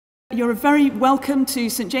You're very welcome to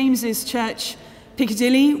St James's Church,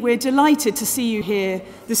 Piccadilly. We're delighted to see you here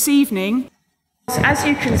this evening. As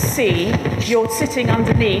you can see, you're sitting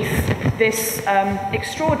underneath this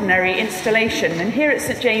extraordinary installation, and here at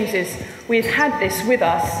St James's we've had this with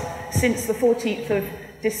us since the 14th of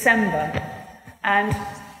December, and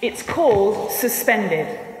it's called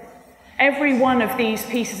Suspended. Every one of these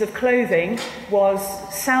pieces of clothing was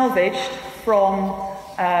salvaged from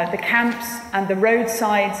the camps and the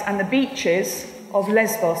roadsides and the beaches of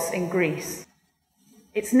Lesbos in Greece.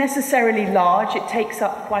 It's necessarily large, it takes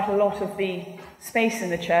up quite a lot of the space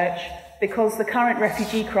in the church because the current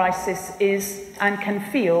refugee crisis is and can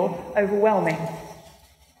feel overwhelming.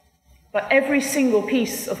 But every single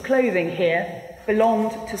piece of clothing here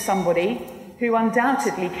belonged to somebody who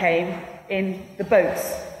undoubtedly came in the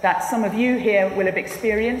boats that some of you here will have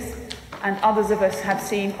experienced and others of us have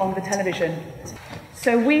seen on the television.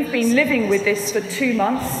 So we've been living with this for 2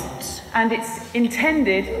 months, and it's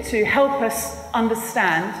intended to help us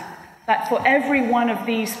understand that for every one of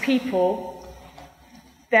these people,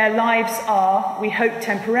 their lives are, we hope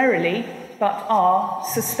temporarily, but are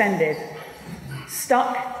suspended,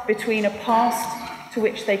 stuck between a past to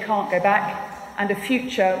which they can't go back and a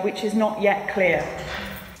future which is not yet clear.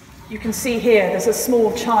 You can see here there's a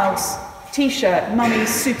small child's t-shirt, Mummy's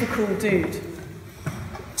Super Cool Dude.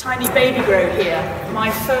 Tiny baby grow here, my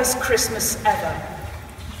first Christmas ever.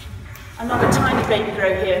 Another tiny baby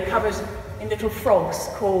grow here covered in little frogs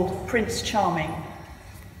called Prince Charming.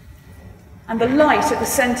 And the light at the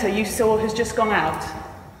centre you saw has just gone out.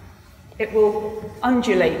 It will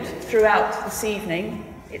undulate throughout this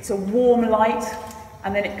evening. It's a warm light,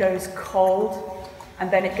 and then it goes cold, and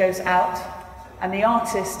then it goes out. And the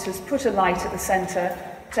artist has put a light at the centre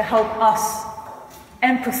to help us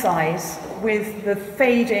empathise with the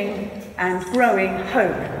fading and growing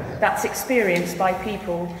hope that's experienced by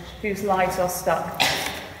people whose lives are stuck.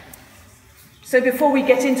 So before we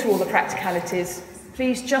get into all the practicalities,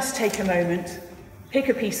 please just take a moment, pick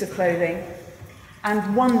a piece of clothing,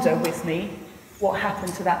 and wonder with me what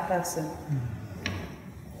happened to that person.